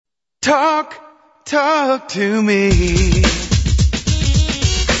Talk to me.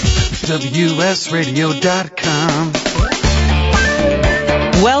 WSRadio.com.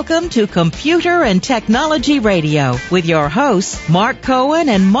 Welcome to Computer and Technology Radio with your hosts, Mark Cohen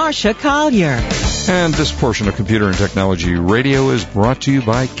and Marcia Collier. And this portion of Computer and Technology Radio is brought to you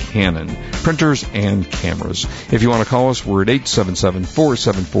by Canon, printers and cameras. If you want to call us, we're at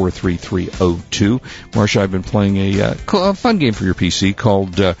 877-474-3302. Marcia, I've been playing a fun game for your PC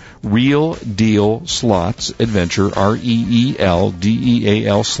called Real Deal Slots Adventure, REELDEAL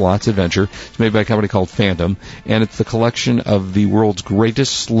Slots Adventure. It's made by a company called Phantom, and it's the collection of the world's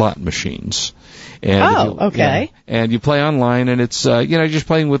greatest slot machines. And okay. And you play online, and it's just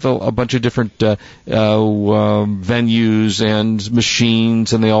playing with a bunch of different venues and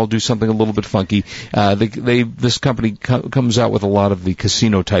machines, and they all do something a little bit funky. This company comes out with a lot of the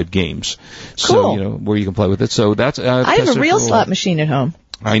casino type games, cool. So where you can play with it. So that's I have a real slot machine at home.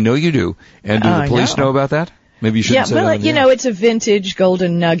 I know you do. And do the police know about that? Maybe you shouldn't say that. Yeah, well, it's a vintage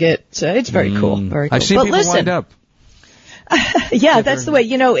golden nugget. So it's very cool. Very cool. I've seen people wind up. Yeah, that's the way.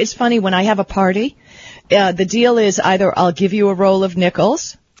 It's funny when I have a party. The deal is either I'll give you a roll of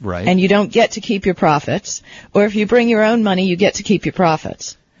nickels, right, and you don't get to keep your profits, or if you bring your own money, you get to keep your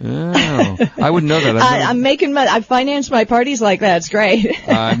profits. Oh, I wouldn't know that. I'm making money. I finance my parties like that. It's great.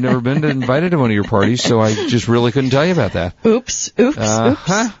 I've never been invited to one of your parties, so I just really couldn't tell you about that. Oops.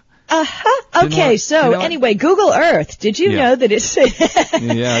 Okay, anyway, Google Earth. Did you know that it's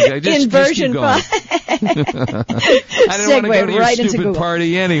in version 5? I didn't want to go to your stupid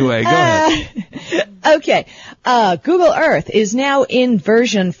party anyway. Go ahead. Okay. Google Earth is now in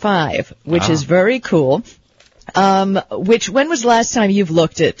version 5, which is very cool. When was the last time you've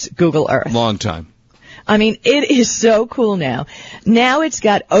looked at Google Earth? Long time. I mean, it is so cool now. Now it's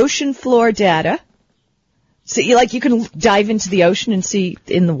got ocean floor data. So you can dive into the ocean and see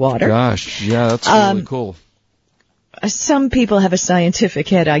in the water. Gosh, yeah, that's really cool. Some people have a scientific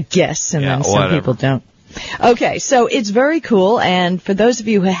head, I guess, and then some people don't. Okay, so it's very cool, and for those of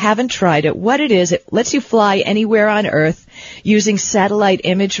you who haven't tried it, what it is, it lets you fly anywhere on Earth using satellite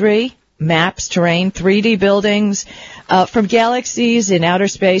imagery, maps, terrain, 3D buildings, from galaxies in outer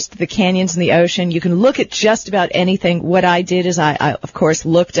space to the canyons in the ocean. You can look at just about anything. What I did is I of course,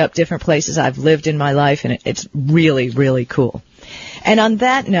 looked up different places I've lived in my life, and it's really, really cool. And on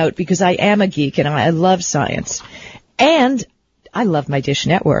that note, because I am a geek and I love science, and I love my Dish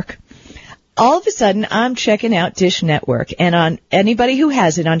Network, all of a sudden I'm checking out Dish Network, and on anybody who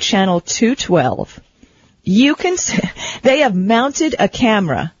has it on channel 212, you can see, they have mounted a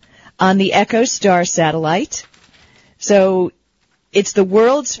camera on the EchoStar satellite. So it's the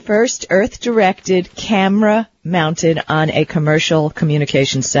world's first Earth-directed camera mounted on a commercial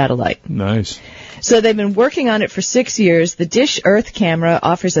communications satellite. Nice. So they've been working on it for 6 years. The Dish Earth camera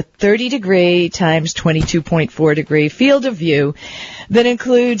offers a 30-degree times 22.4-degree field of view that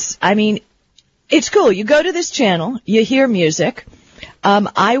includes, it's cool. You go to this channel, you hear music.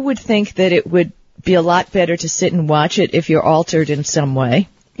 I would think that it would be a lot better to sit and watch it if you're altered in some way.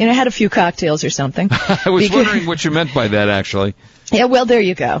 I had a few cocktails or something. I was wondering what you meant by that, actually. Yeah, well, there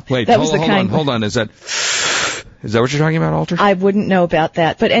you go. Wait, hold on. Is that what you're talking about, altered? I wouldn't know about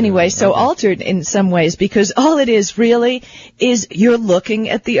that. But anyway, so altered in some ways, because all it is really is you're looking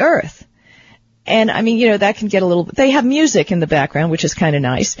at the Earth. And, that can get a little... They have music in the background, which is kind of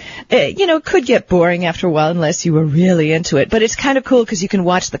nice. It could get boring after a while unless you were really into it. But it's kind of cool because you can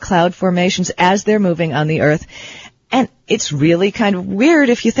watch the cloud formations as they're moving on the Earth. And it's really kind of weird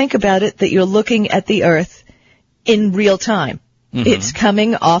if you think about it that you're looking at the Earth in real time. Mm-hmm. It's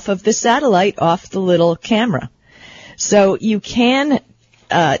coming off of the satellite, off the little camera. So you can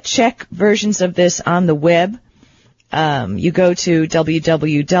check versions of this on the web. You go to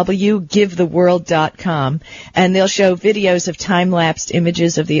www.givetheworld.com, and they'll show videos of time-lapsed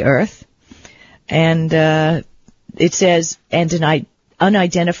images of the Earth. And it says, and an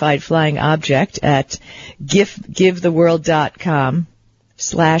unidentified flying object at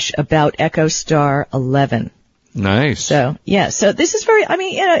givetheworld.com/about EchoStar 11. Nice. So this is very,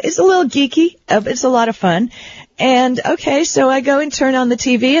 it's a little geeky. It's a lot of fun. And, okay, so I go and turn on the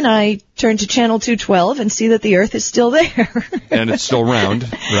TV, and I turn to channel 212 and see that the Earth is still there. And it's still round,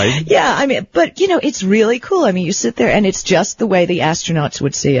 right? Yeah, but, it's really cool. You sit there, and it's just the way the astronauts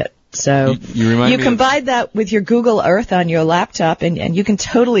would see it. So you combine that with your Google Earth on your laptop, and you can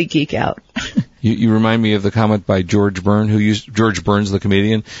totally geek out. You remind me of the comment by George Burns, the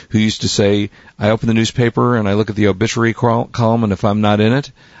comedian, who used to say, I open the newspaper and I look at the obituary column, and if I'm not in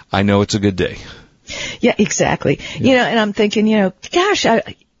it, I know it's a good day. Yeah, exactly. Yeah. And I'm thinking, gosh,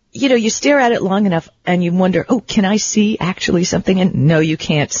 you stare at it long enough and you wonder, oh, can I see actually something? And no, you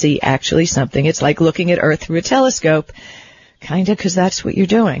can't see actually something. It's like looking at Earth through a telescope, kind of, because that's what you're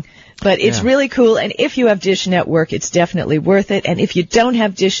doing. But it's really cool, and if you have Dish Network, it's definitely worth it. And if you don't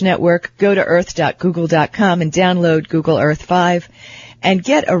have Dish Network, go to earth.google.com and download Google Earth 5 and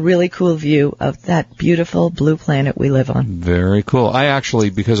get a really cool view of that beautiful blue planet we live on. Very cool. I actually,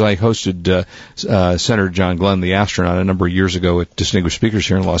 because I hosted Senator John Glenn, the astronaut, a number of years ago at Distinguished Speakers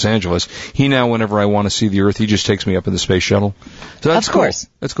here in Los Angeles, he now, whenever I want to see the Earth, he just takes me up in the space shuttle. So that's of course.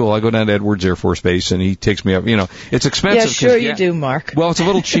 Cool. That's cool. I go down to Edwards Air Force Base, and he takes me up. It's expensive. Yeah, sure you do, Mark. Well, it's a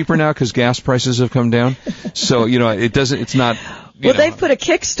little cheaper now because gas prices have come down. So, it's not... Well, they've put a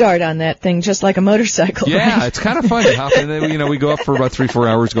kickstart on that thing, just like a motorcycle. Yeah, right? It's kind of fun to hop in. We go up for about 3-4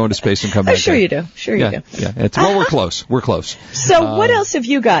 hours, go into space, and come back. Sure you do. Sure you do. Yeah. We're close. We're close. So, what else have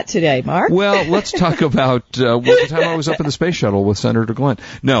you got today, Mark? Well, let's talk about the time I was up in the space shuttle with Senator Glenn.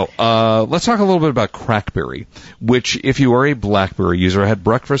 No, let's talk a little bit about Crackberry, which, if you are a BlackBerry user, I had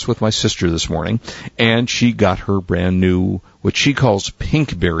breakfast with my sister this morning, and she got her brand new, what she calls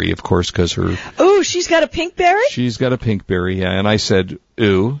Pinkberry, of course, because her... Ooh, she's got a Pinkberry? She's got a Pinkberry, yeah. And I said,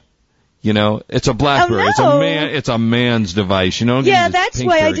 ooh, it's a BlackBerry. Oh, no. It's a man's device. Yeah, that's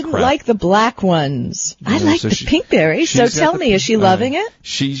why I didn't like the black ones. I like the Pinkberry. So tell me, is she loving it?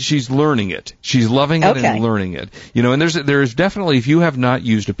 She's learning it. She's loving it and learning it. And there's definitely, if you have not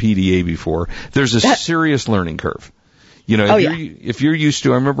used a PDA before, there's a serious learning curve. If you're used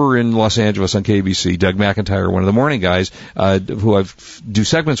to, I remember in Los Angeles on KBC, Doug McIntyre, one of the morning guys, who I do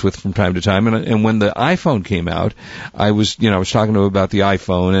segments with from time to time, and when the iPhone came out, I was talking to him about the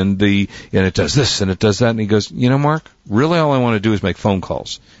iPhone and it does this and it does that, and he goes, Mark, really all I want to do is make phone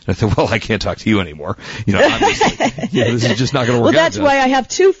calls. And I thought, well, I can't talk to you anymore. Obviously, this is just not going to work out. Well, that's why I have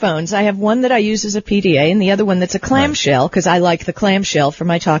two phones. I have one that I use as a PDA and the other one that's a clamshell, because I like the clamshell for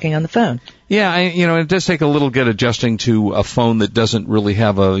my talking on the phone. Yeah, it does take a little get adjusting to a phone that doesn't really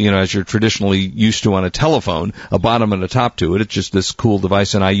have as you're traditionally used to on a telephone, a bottom and a top to it. It's just this cool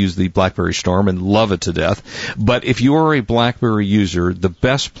device, and I use the BlackBerry Storm and love it to death. But if you are a BlackBerry user, the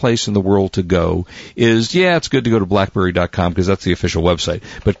best place in the world to go is, it's good to go to BlackBerry.com because that's the official website.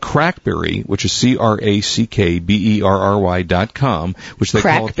 But Crackberry, which is CrackBerry.com, which they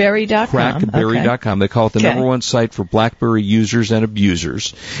Crackberry.com. call it Crackberry.com. They call it the number one site for BlackBerry users and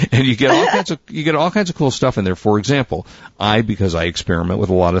abusers. And you get all kinds of cool stuff in there. For example, because I experiment with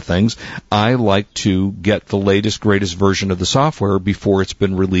a lot of things, I like to get the latest, greatest version of the software before it's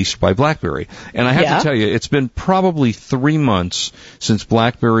been released by BlackBerry. And I have to tell you, it's been probably 3 months since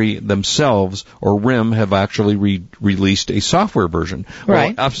BlackBerry themselves or RIM have actually released a software version.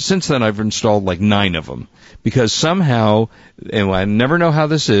 Right. Well, since then, I've installed like 9 of them. Because somehow, and I never know how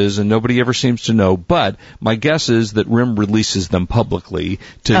this is, and nobody ever seems to know, but my guess is that RIM releases them publicly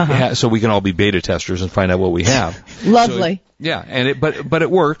so we can all be beta testers and find out what we have. Lovely. So but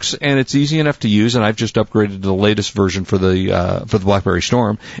it works, and it's easy enough to use, and I've just upgraded to the latest version for the BlackBerry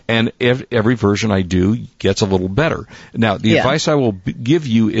Storm, and every version I do gets a little better. Now, the advice I will give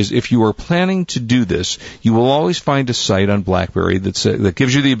you is if you are planning to do this, you will always find a site on BlackBerry that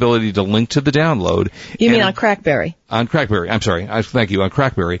gives you the ability to link to the download. You mean on Crackberry? On Crackberry. I'm sorry. Thank you. On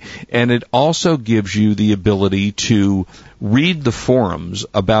Crackberry. And it also gives you the ability to read the forums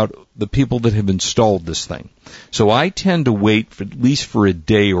about the people that have installed this thing. So I tend to wait at least for a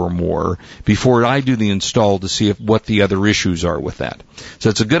day or more before I do the install to see what the other issues are with that. So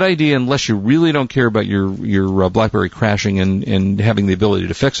it's a good idea unless you really don't care about your BlackBerry crashing and having the ability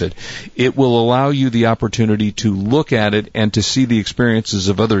to fix it. It will allow you the opportunity to look at it and to see the experiences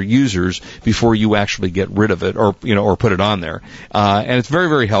of other users before you actually get rid of it or put it on there. And it's very,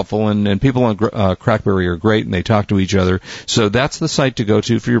 very helpful, and people on Crackberry are great, and they talk to each other. So that's the site to go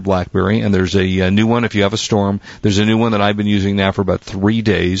to for your BlackBerry, and there's a new one if you have a Storm. There's a new one that I've been using now for about 3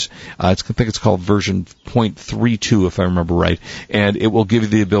 days. I think it's called version 0.32, if I remember right, and it will give you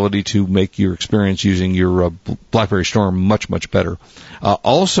the ability to make your experience using your BlackBerry Storm much, much better.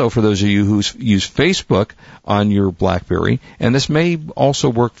 Also, for those of you who use Facebook on your BlackBerry, and this may also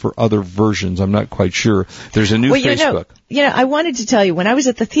work for other versions, I'm not quite sure. There's a new Facebook. I wanted to tell you, when I was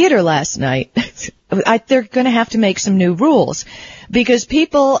at the theater last night, they're going to have to make some new rules because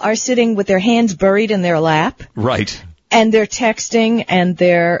people are sitting with their hands buried in their lap. Right. And they're texting and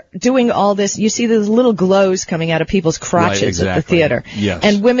they're doing all this. You see those little glows coming out of people's crotches at the theater. Yes.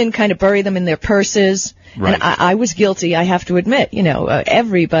 And women kind of bury them in their purses. Right. And I was guilty, I have to admit.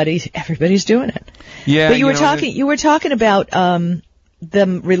 Everybody's doing it. Yeah. But you were talking about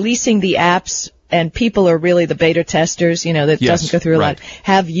them releasing the apps and people are really the beta testers, that doesn't go through a lot.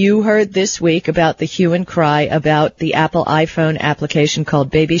 Have you heard this week about the hue and cry about the Apple iPhone application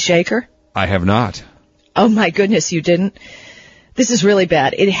called Baby Shaker? I have not. Oh my goodness, you didn't? This is really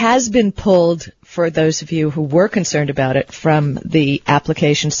bad. It has been pulled, for those of you who were concerned about it, from the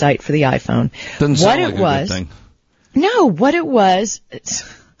application site for the iPhone. Doesn't sound like a good thing. No, what it was,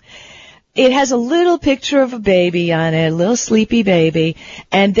 it has a little picture of a baby on it, a little sleepy baby,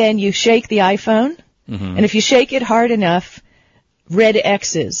 and then you shake the iPhone, and if you shake it hard enough, red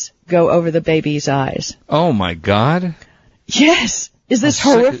X's go over the baby's eyes. Oh my God. Yes. Is this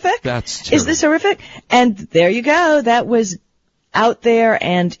horrific? That's terrible. Is this horrific? And there you go. That was out there,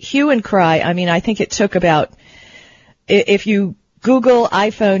 and hue and cry. I mean, I think it took about, if you Google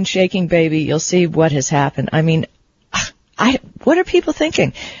iPhone shaking baby, you'll see what has happened. I mean, what are people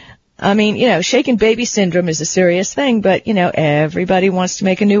thinking? I mean, shaken baby syndrome is a serious thing, but, everybody wants to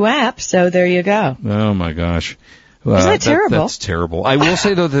make a new app, so there you go. Oh my gosh. Isn't that terrible? That's terrible. I will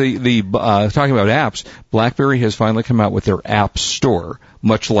say, though, the talking about apps, BlackBerry has finally come out with their App Store,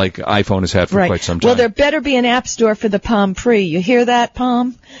 much like iPhone has had for quite some time. Well, there better be an App Store for the Palm Pre. You hear that,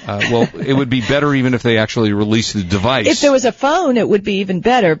 Palm? Well, it would be better even if they actually released the device. If there was a phone, it would be even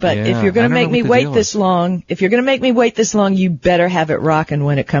better. But if you're going to make me wait this long, you better have it rocking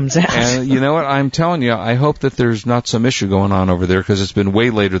when it comes out. And you know what? I'm telling you, I hope that there's not some issue going on over there, because it's been way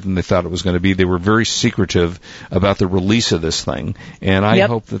later than they thought it was going to be. They were very secretive about the release of this thing, and I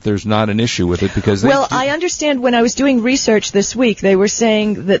hope that there's not an issue with it, because I understand when I was doing research this week, they were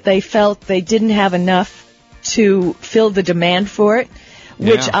saying that they felt they didn't have enough to fill the demand for it,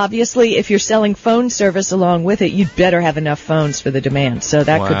 which obviously, if you're selling phone service along with it, you'd better have enough phones for the demand, so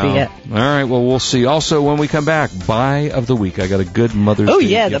that could be it. All right, well, we'll see. Also, when we come back, Buy of the Week. I got a good Mother's Day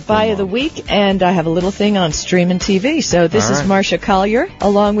gift the Buy of the Week, and I have a little thing on streaming TV. So this is Marcia Collier,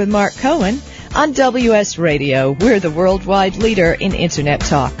 along with Mark Cohen, on WS Radio. We're the worldwide leader in Internet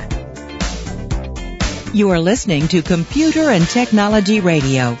talk. You are listening to Computer and Technology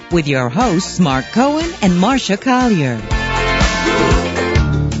Radio with your hosts, Mark Cohen and Marcia Collier.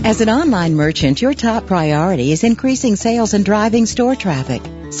 As an online merchant, your top priority is increasing sales and driving store traffic.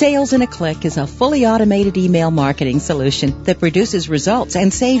 Sales in a Click is a fully automated email marketing solution that produces results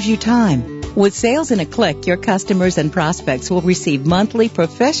and saves you time. With Sales in a Click, your customers and prospects will receive monthly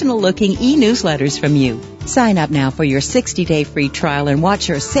professional-looking e-newsletters from you. Sign up now for your 60-day free trial and watch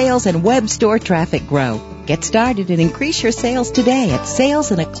your sales and web store traffic grow. Get started and increase your sales today at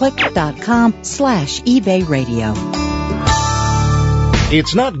salesinaClick.com/eBay Radio.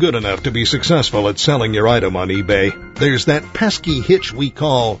 It's not good enough to be successful at selling your item on eBay. There's that pesky hitch we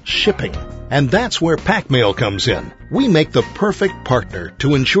call shipping. And that's where PackMail comes in. We make the perfect partner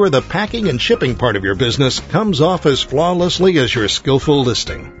to ensure the packing and shipping part of your business comes off as flawlessly as your skillful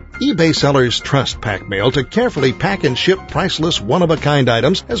listing. eBay sellers trust PackMail to carefully pack and ship priceless one-of-a-kind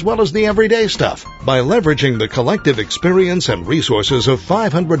items as well as the everyday stuff. By leveraging the collective experience and resources of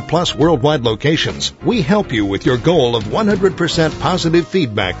 500-plus worldwide locations, we help you with your goal of 100% positive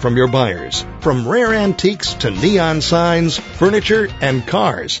feedback from your buyers. From rare antiques to neon signs, furniture, and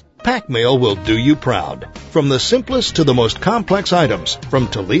cars, PackMail will do you proud. From the simplest to the most complex items, from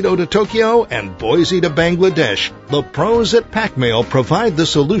Toledo to Tokyo and Boise to Bangladesh, the pros at PackMail provide the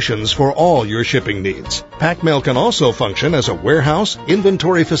solutions for all your shipping needs. PackMail can also function as a warehouse,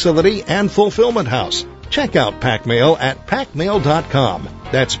 inventory facility, and fulfillment house. Check out PackMail at packmail.com.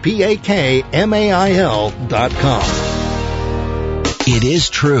 That's PackMail.com. It is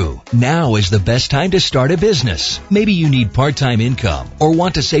true. Now is the best time to start a business. Maybe you need part-time income or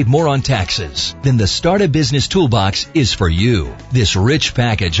want to save more on taxes. Then the Start a Business Toolbox is for you. This rich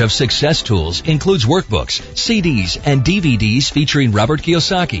package of success tools includes workbooks, CDs, and DVDs featuring Robert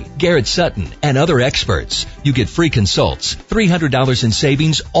Kiyosaki, Garrett Sutton, and other experts. You get free consults, $300 in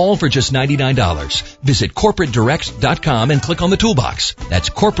savings, all for just $99. Visit CorporateDirect.com and click on the toolbox.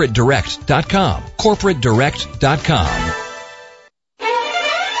 That's CorporateDirect.com. CorporateDirect.com.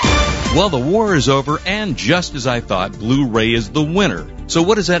 Well, the war is over, and just as I thought, Blu-ray is the winner. So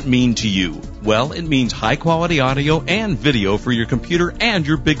what does that mean to you? Well, it means high-quality audio and video for your computer and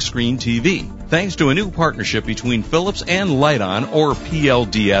your big screen TV. Thanks to a new partnership between Philips and Lite-On, or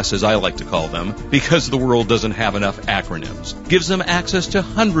PLDS as I like to call them, because the world doesn't have enough acronyms, gives them access to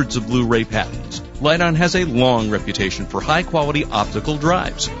hundreds of Blu-ray patents. Lite-On has a long reputation for high-quality optical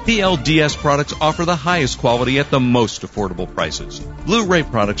drives. PLDS products offer the highest quality at the most affordable prices. Blu-ray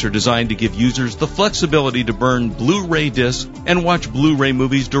products are designed to give users the flexibility to burn Blu-ray discs and watch Blu-ray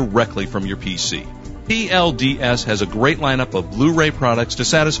movies directly from your PC. PLDS has a great lineup of Blu-ray products to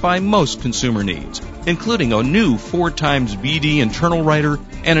satisfy most consumer needs, including a new 4x BD internal writer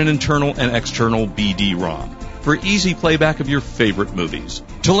and an internal and external BD-ROM for easy playback of your favorite movies.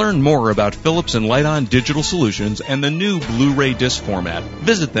 To learn more about Philips and Lite-On Digital Solutions and the new Blu-ray disc format,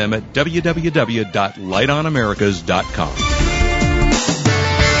 visit them at www.liteonamericas.com.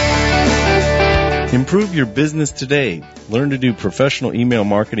 Improve your business today. Learn to do professional email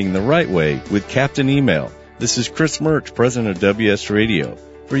marketing the right way with Captain Email. This is Chris Murch, president of WS Radio.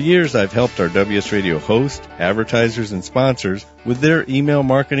 For years, I've helped our WS Radio hosts, advertisers, and sponsors with their email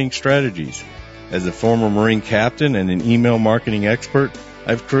marketing strategies. As a former Marine captain and an email marketing expert,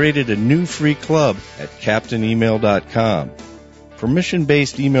 I've created a new free club at CaptainEmail.com.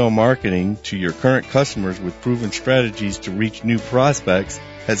 Permission-based email marketing to your current customers with proven strategies to reach new prospects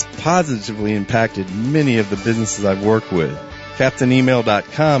has positively impacted many of the businesses I've worked with.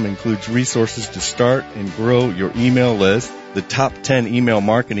 CaptainEmail.com includes resources to start and grow your email list, the top 10 email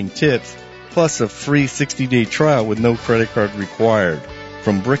marketing tips, plus a free 60-day trial with no credit card required.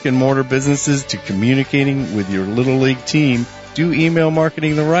 From brick-and-mortar businesses to communicating with your Little League team, do email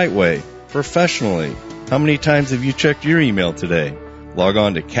marketing the right way, professionally. How many times have you checked your email today? Log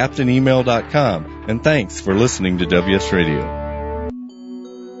on to CaptainEmail.com, and thanks for listening to WS Radio.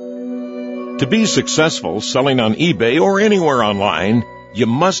 To be successful selling on eBay or anywhere online, you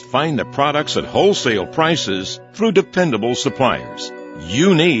must find the products at wholesale prices through dependable suppliers.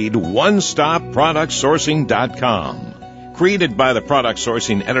 You need OneStopProductSourcing.com. Created by the product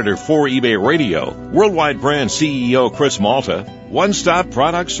sourcing editor for eBay Radio, Worldwide Brand CEO Chris Malta,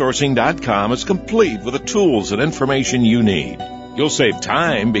 OneStopProductSourcing.com is complete with the tools and information you need. You'll save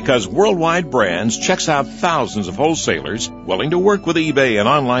time because Worldwide Brands checks out thousands of wholesalers willing to work with eBay and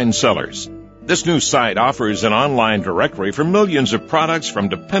online sellers. This new site offers an online directory for millions of products from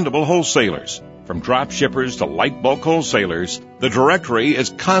dependable wholesalers. From drop shippers to light bulk wholesalers, the directory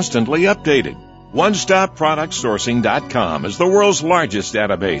is constantly updated. OneStopProductSourcing.com is the world's largest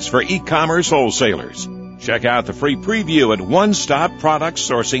database for e-commerce wholesalers. Check out the free preview at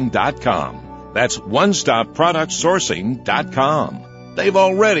OneStopProductSourcing.com. That's OneStopProductSourcing.com. They've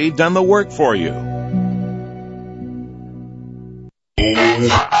already done the work for you.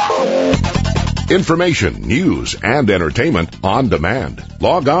 Information, news, and entertainment on demand.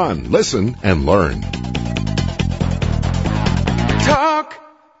 Log on, listen, and learn.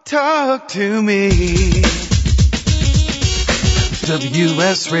 Talk to me.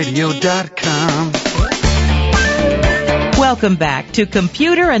 WSRadio.com. Welcome back to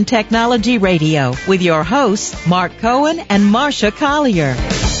Computer and Technology Radio with your hosts, Mark Cohen and Marcia Collier.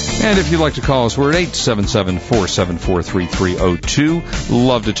 And if you'd like to call us, we're at 877-474-3302.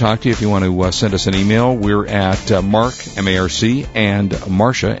 Love to talk to you. If you want to send us an email, we're at Mark, M-A-R-C, and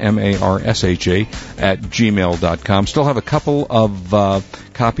Marcia, M-A-R-S-H-A, at gmail.com. Still have a couple of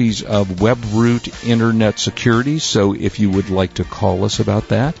copies of WebRoot Internet Security, so if you would like to call us about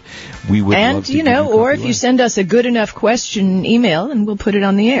that, we would love to. And, or if you send us a good enough question email, and we'll put it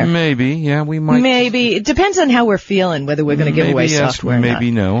on the air. Maybe, yeah, we might. Maybe. It depends on how we're feeling, whether we're going to give away software or not.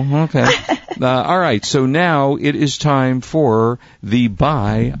 Maybe no. Okay. All right, so now it is time for the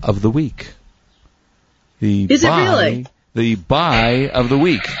buy of the week. Is it really? The buy of the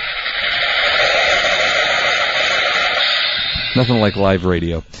week. Nothing like live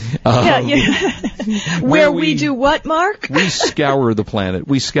radio. Where we do what, Mark? We scour the planet.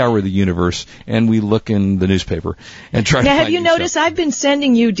 We scour the universe, and we look in the newspaper and try to find have you noticed stuff. I've been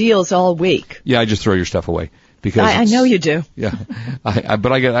sending you deals all week? Yeah, I just throw your stuff away. Because I know you do. Yeah,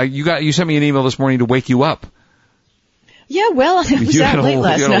 you sent me an email this morning to wake you up. Yeah, well, I was out late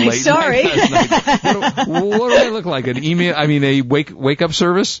last night. Sorry. What do I look like? An email? I mean, a wake up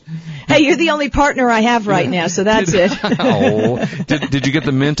service? Hey, you're the only partner I have right now, so that's it. Did you get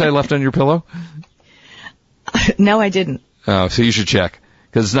the mint I left on your pillow? No, I didn't. Oh, so you should check.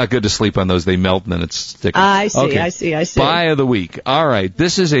 Because it's not good to sleep on those. They melt and then it's sticky. I see, okay. I see. Buy of the week. All right.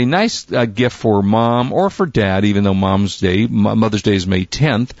 This is a nice gift for mom or for dad, even though Mother's Day is May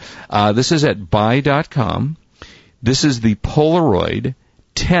 10th. This is at buy.com. This is the Polaroid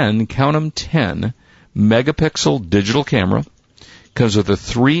 10, count 'em 10, megapixel digital camera. Comes with a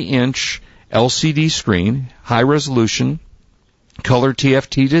 3-inch LCD screen, high resolution, color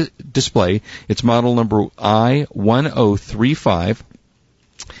TFT display. It's model number I1035.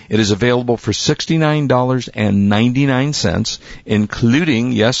 It is available for $69.99,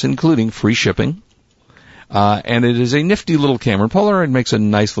 including free shipping. And it is a nifty little camera. Polaroid makes a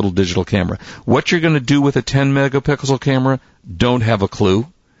nice little digital camera. What you're going to do with a 10 megapixel camera, don't have a clue.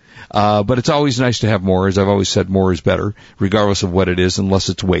 But it's always nice to have more. As I've always said, more is better, regardless of what it is, unless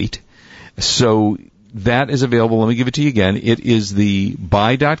it's weight. So that is available. Let me give it to you again. It is the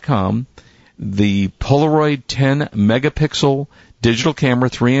buy.com, the Polaroid 10 megapixel digital camera,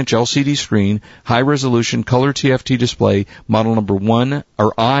 3-inch LCD screen, high resolution color TFT display, model number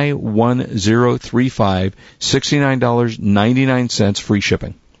I1035, $69.99, free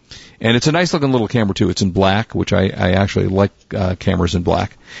shipping. And it's a nice looking little camera too. It's in black, which I actually like cameras in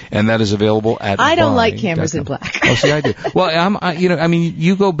black, and that is available at. I don't like cameras in black. Oh, see, I do. Well,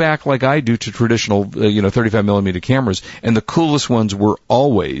 you go back like I do to traditional, 35 millimeter cameras, and the coolest ones were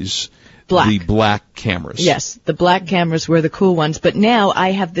always black. The black cameras. Yes, the black cameras were the cool ones. But now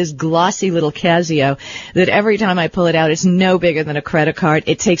I have this glossy little Casio that every time I pull it out, it's no bigger than a credit card.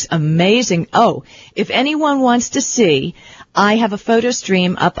 It takes amazing. Oh, if anyone wants to see, I have a photo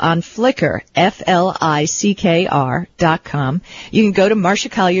stream up on Flickr, FLICKR.com. You can go to Marcia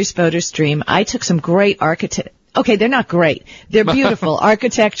Collier's photo stream. I took some great okay, they're not great. They're beautiful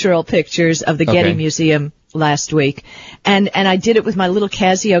architectural pictures of the Getty Museum last week. And I did it with my little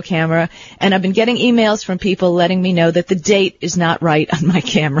Casio camera, and I've been getting emails from people letting me know that the date is not right on my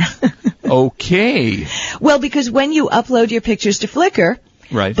camera. Okay. Well, because when you upload your pictures to Flickr,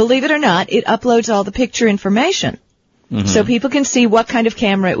 right, believe it or not, it uploads all the picture information. Mm-hmm. So people can see what kind of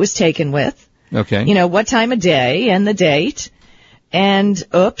camera it was taken with. Okay. What time of day and the date. And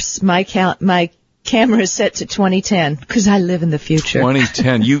oops, my camera is set to 2010 because I live in the future.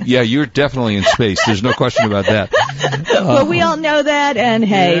 2010. You're definitely in space. There's no question about that. Well, we all know that, and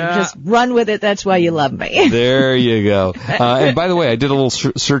hey, just run with it. That's why you love me. There you go. And by the way, I did a little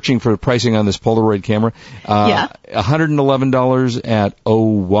searching for pricing on this Polaroid camera. $111 at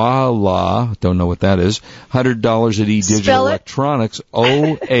Owala. Don't know what that is. $100 at eDigital Electronics.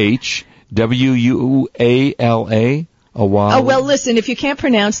 OHWUALA. Oh, well, listen, if you can't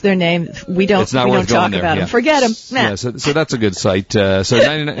pronounce their name, we don't talk about them. Forget them. Nah. Yeah, so that's a good site. So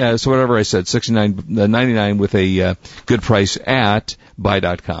whatever I said, $69.99 with a good price at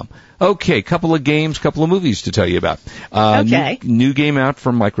buy.com. Okay, couple of games, couple of movies to tell you about. Okay. New game out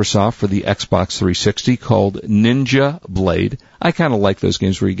from Microsoft for the Xbox 360 called Ninja Blade. I kind of like those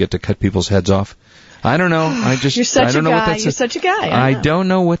games where you get to cut people's heads off. I don't know. You're such a guy. You're such a guy. I don't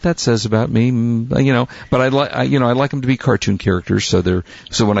know what that says about me, but I like them to be cartoon characters, so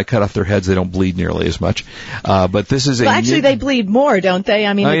when I cut off their heads, they don't bleed nearly as much. But this is actually they bleed more, don't they?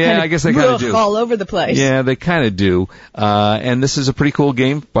 I mean, I guess they kind of do. All over the place. Yeah, they kind of do. And this is a pretty cool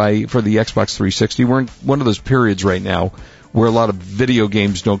game for the Xbox 360. We're in one of those periods right now where a lot of video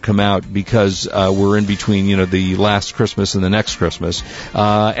games don't come out because we're in between, the last Christmas and the next Christmas.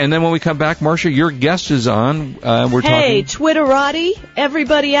 And then when we come back, Marcia, your guest is on. We're talking. Hey, Twitterati,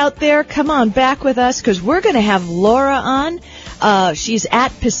 everybody out there, come on back with us because we're going to have Laura on. She's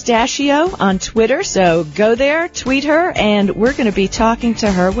at Pistachio on Twitter, so go there, tweet her, and we're going to be talking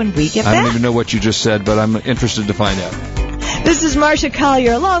to her when we get back. I don't even know what you just said, but I'm interested to find out. This is Marcia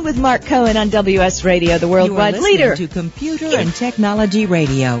Collier, along with Mark Cohen on WS Radio, the worldwide leader. To Computer and Technology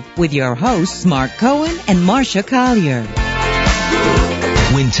Radio, with your hosts, Mark Cohen and Marcia Collier.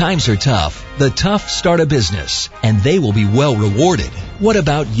 When times are tough, the tough start a business, and they will be well rewarded. What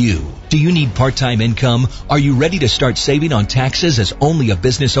about you? Do you need part-time income? Are you ready to start saving on taxes as only a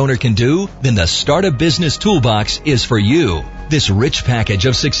business owner can do? Then the Start a Business Toolbox is for you. This rich package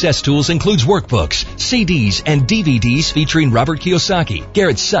of success tools includes workbooks, CDs, and DVDs featuring Robert Kiyosaki,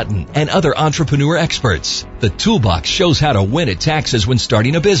 Garrett Sutton, and other entrepreneur experts. The Toolbox shows how to win at taxes when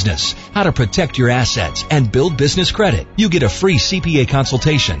starting a business, how to protect your assets, and build business credit. You get a free CPA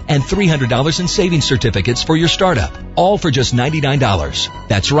consultation and $300 in savings certificates for your startup, all for just $99.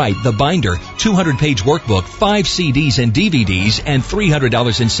 That's right, the binder, 200-page workbook, 5 CDs and DVDs, and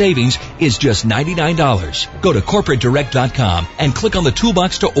 $300 in savings is just $99. Go to CorporateDirect.com and click on the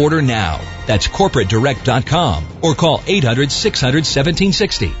Toolbox to order now. That's CorporateDirect.com or call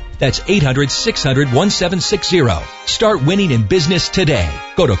 800-600-1760. That's 800-600-1760. Start winning in business today.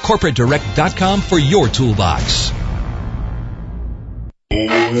 Go to CorporateDirect.com for your Toolbox.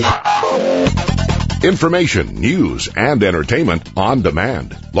 Information, news, and entertainment on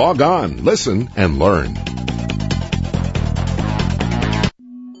demand. Log on, listen, and learn.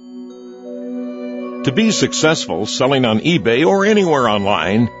 To be successful selling on eBay or anywhere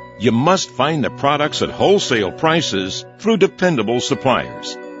online, you must find the products at wholesale prices through dependable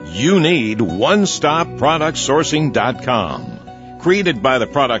suppliers. You need OneStopProductSourcing.com. Created by the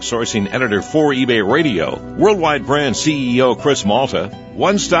product sourcing editor for eBay Radio, Worldwide Brand CEO Chris Malta,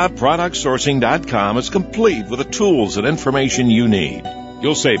 OneStopProductSourcing.com is complete with the tools and information you need.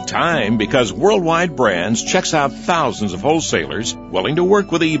 You'll save time because Worldwide Brands checks out thousands of wholesalers willing to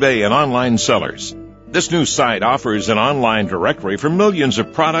work with eBay and online sellers. This new site offers an online directory for millions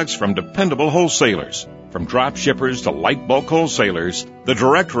of products from dependable wholesalers. From drop shippers to light bulk wholesalers, the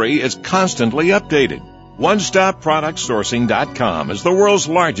directory is constantly updated. OneStopProductSourcing.com is the world's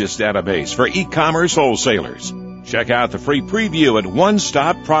largest database for e-commerce wholesalers. Check out the free preview at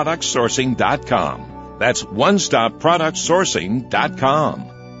OneStopProductSourcing.com. That's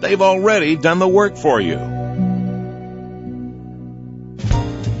OneStopProductSourcing.com. They've already done the work for you.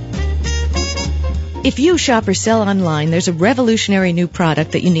 If you shop or sell online, there's a revolutionary new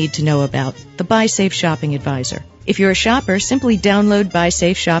product that you need to know about, the BuySafe Shopping Advisor. If you're a shopper, simply download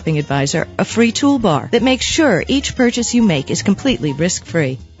BuySafe Shopping Advisor, a free toolbar that makes sure each purchase you make is completely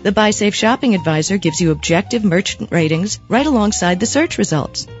risk-free. The BuySafe Shopping Advisor gives you objective merchant ratings right alongside the search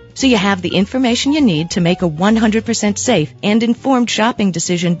results. So you have the information you need to make a 100% safe and informed shopping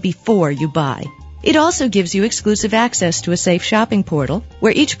decision before you buy. It also gives you exclusive access to a safe shopping portal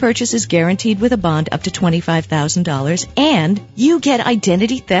where each purchase is guaranteed with a bond up to $25,000, and you get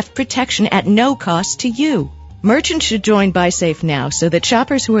identity theft protection at no cost to you. Merchants should join BuySafe now so that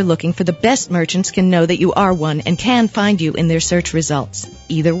shoppers who are looking for the best merchants can know that you are one and can find you in their search results.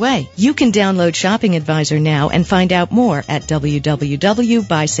 Either way, you can download Shopping Advisor now and find out more at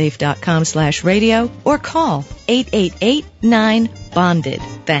www.buysafe.com/radio or call 888-9-BONDED.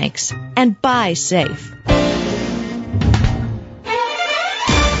 Thanks. And buy safe.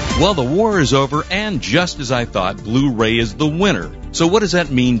 Well, the war is over, and just as I thought, Blu-ray is the winner. So what does that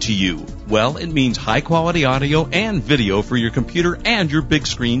mean to you? Well, it means high-quality audio and video for your computer and your big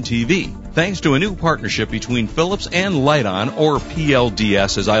screen TV. Thanks to a new partnership between Philips and Lite-On, or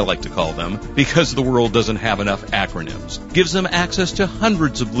PLDS as I like to call them, because the world doesn't have enough acronyms, gives them access to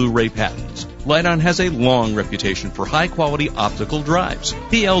hundreds of Blu-ray patents. Lite-On has a long reputation for high-quality optical drives.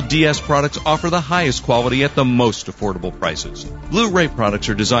 PLDS products offer the highest quality at the most affordable prices. Blu-ray products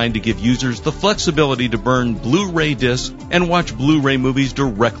are designed to give users the flexibility to burn Blu-ray discs and watch Blu-ray movies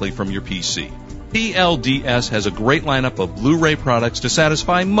directly from your PC. PLDS has a great lineup of Blu-ray products to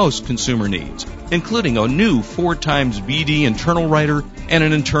satisfy most consumer needs, including a new 4x BD internal writer and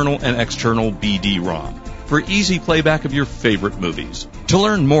an internal and external BD-ROM for easy playback of your favorite movies. To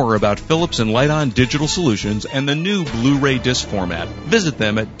learn more about Philips and Lite-On digital solutions and the new Blu-ray disc format, visit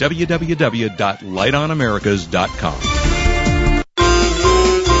them at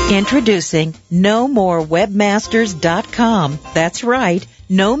www.liteonamericas.com. Introducing NoMoreWebmasters.com. That's right.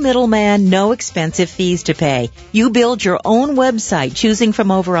 No middleman, no expensive fees to pay. You build your own website choosing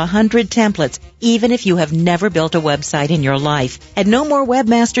from over 100 templates, even if you have never built a website in your life. At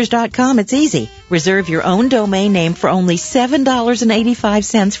NoMoreWebmasters.com, it's easy. Reserve your own domain name for only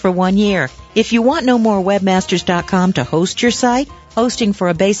 $7.85 for 1 year. If you want NoMoreWebmasters.com to host your site, hosting for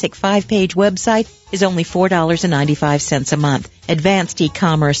a basic 5-page website is only $4.95 a month. Advanced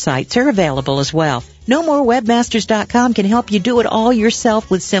e-commerce sites are available as well. NoMoreWebmasters.com can help you do it all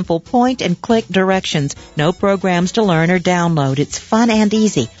yourself with simple point-and-click directions. No programs to learn or download. It's fun and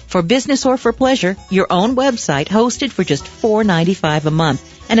easy. For business or for pleasure, your own website hosted for just $4.95 a month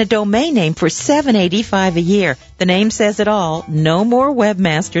and a domain name for $7.85 a year. The name says it all,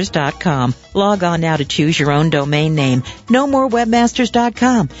 NoMoreWebmasters.com. Log on now to choose your own domain name.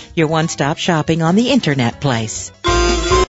 NoMoreWebmasters.com, your one-stop shopping on the Internet place.